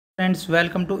Friends,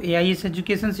 welcome to AIS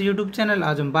education से YouTube channel.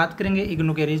 आज हम बात करेंगे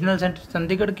इग्नू के रीजनल सेंटर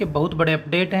चंडीगढ़ के बहुत बड़े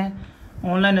अपडेट हैं।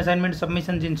 ऑनलाइन असाइनमेंट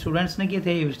सबमिशन जिन स्टूडेंट्स ने किए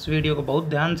थे, इस वीडियो को बहुत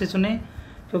ध्यान से सुने,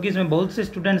 क्योंकि इसमें बहुत से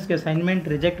स्टूडेंट्स के असाइनमेंट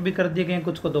रिजेक्ट भी कर दिए गए हैं,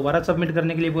 कुछ को दोबारा सबमिट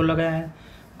करने के लिए बोला गया है।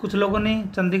 कुछ लोगों ने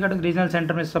चंडीगढ़ रीजनल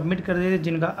सेंटर में सबमिट कर दिए थे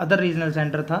जिनका अदर रीजनल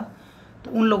सेंटर था,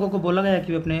 तो उन लोगों को बोला गया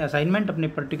कि वे अपने असाइनमेंट अपने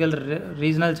पर्टिकुलर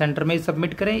रीजनल सेंटर में ही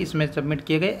सबमिट करें। इसमें सबमिट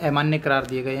किए गए अमान्य करार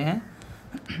दिए गए हैं।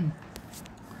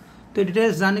 तो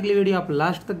डिटेल्स जानने के लिए वीडियो आप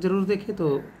लास्ट तक जरूर देखें।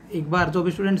 तो एक बार जो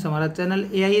भी स्टूडेंट्स हमारा चैनल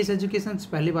AIS एजुकेशन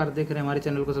पहली बार देख रहे हैं, हमारे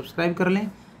चैनल को सब्सक्राइब कर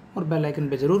लें और बेल आइकन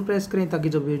पे जरूर प्रेस करें, ताकि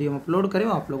जो वीडियो हम अपलोड करें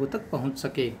वो आप लोगों तक पहुंच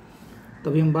सके। तो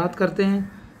अभी हम बात करते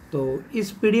हैं। तो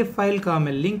इस PDF फाइल का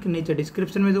मैं लिंक नीचे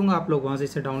डिस्क्रिप्शन में दूंगा, आप लोग वहाँ से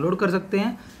इसे डाउनलोड कर सकते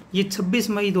हैं। ये 26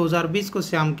 मई 2020 को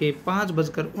शाम के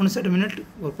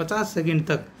 5:59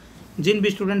 तक जिन भी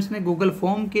स्टूडेंट्स ने गूगल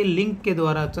फॉर्म के लिंक के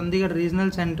द्वारा चंडीगढ़ रीजनल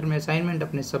सेंटर में असाइनमेंट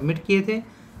अपने सबमिट किए थे,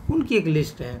 उनकी एक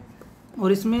लिस्ट है।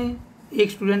 और इसमें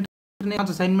एक स्टूडेंट ने 5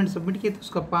 असाइनमेंट सबमिट किए थे,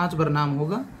 उसका 5 बार नाम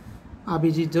होगा। आप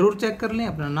ये चीज़ ज़रूर चेक कर लें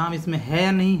अपना नाम इसमें है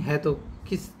या नहीं है, तो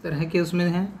किस तरह के उसमें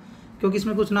हैं, क्योंकि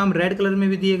इसमें कुछ नाम रेड कलर में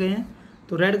भी दिए गए हैं।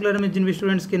 तो रेड कलर में जिन भी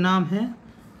स्टूडेंट्स के नाम हैं,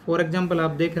 फॉर एग्जांपल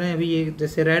आप देख रहे हैं अभी ये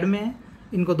जैसे रेड में है,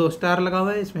 इनको 2 स्टार लगा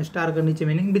हुआ है। इसमें स्टार का नीचे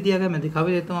मीनिंग भी दिया गया, मैं दिखा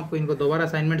भी देता हूँ आपको। इनको दोबारा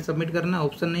असाइनमेंट सबमिट करना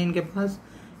ऑप्शन नहीं इनके पास,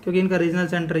 क्योंकि इनका रीजनल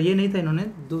सेंटर ये नहीं था, इन्होंने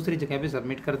दूसरी जगह पे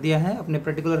सबमिट कर दिया है। अपने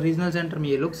पर्टिकुलर रीजनल सेंटर में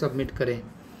ये लोग सबमिट करें।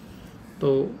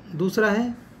 तो दूसरा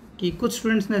है कि कुछ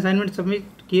स्टूडेंट्स ने असाइनमेंट सबमिट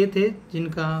किए थे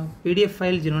जिनका PDF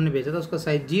फाइल जिन्होंने भेजा था उसका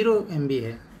साइज 0 MB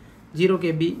है, 0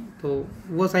 KB। तो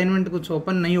वो असाइनमेंट कुछ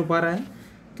ओपन नहीं हो पा रहा है,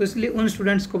 तो इसलिए उन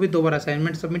स्टूडेंट्स को भी दोबारा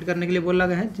असाइनमेंट सबमिट करने के लिए बोला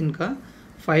गया है जिनका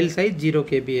फाइल साइज 0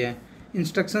 KB है।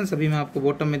 इंस्ट्रक्शंस अभी मैं आपको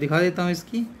बॉटम में दिखा देता हूँ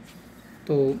इसकी।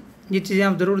 तो ये चीज़ें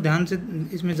आप ज़रूर ध्यान से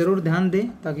इसमें ज़रूर ध्यान दें,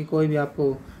 ताकि कोई भी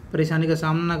आपको परेशानी का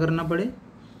सामना ना करना पड़े।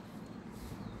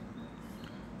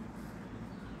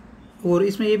 और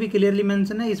इसमें ये भी क्लियरली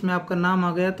मेंशन है, इसमें आपका नाम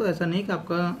आ गया तो ऐसा नहीं कि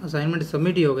आपका असाइनमेंट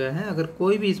सबमिट ही हो गया है। अगर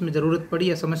कोई भी इसमें ज़रूरत पड़ी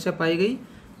या समस्या पाई गई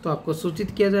तो आपको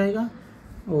सूचित किया जाएगा।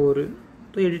 और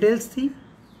तो ये डिटेल्स थी।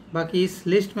 बाकी इस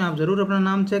लिस्ट में आप ज़रूर अपना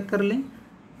नाम चेक कर लें।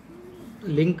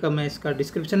 लिंक का मैं इसका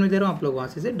डिस्क्रिप्शन में दे रहा हूँ, आप लोग वहाँ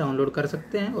से इसे डाउनलोड कर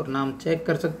सकते हैं और नाम चेक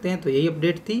कर सकते हैं। तो यही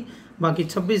अपडेट थी। बाकी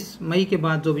 26 मई के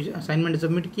बाद जो भी असाइनमेंट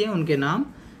सबमिट किए उनके नाम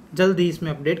जल्द ही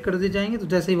इसमें अपडेट कर दिए जाएंगे। तो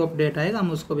जैसे ही वो अपडेट आएगा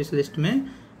हम उसको भी इस लिस्ट में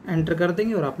एंटर कर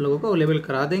देंगे और आप लोगों को अवेलेबल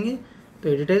करा देंगे। तो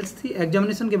ये डिटेल्स थी।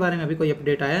 एग्जामिनेशन के बारे में अभी कोई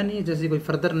अपडेट आया नहीं है। जैसे कोई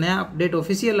फर्दर नया अपडेट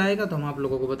ऑफिशियल आएगा तो हम आप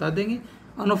लोगों को बता देंगे।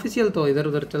 अनऑफिशियल तो इधर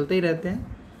उधर चलते ही रहते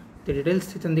हैं। तो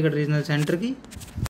डिटेल्स थी चंडीगढ़ रीजनल सेंटर की।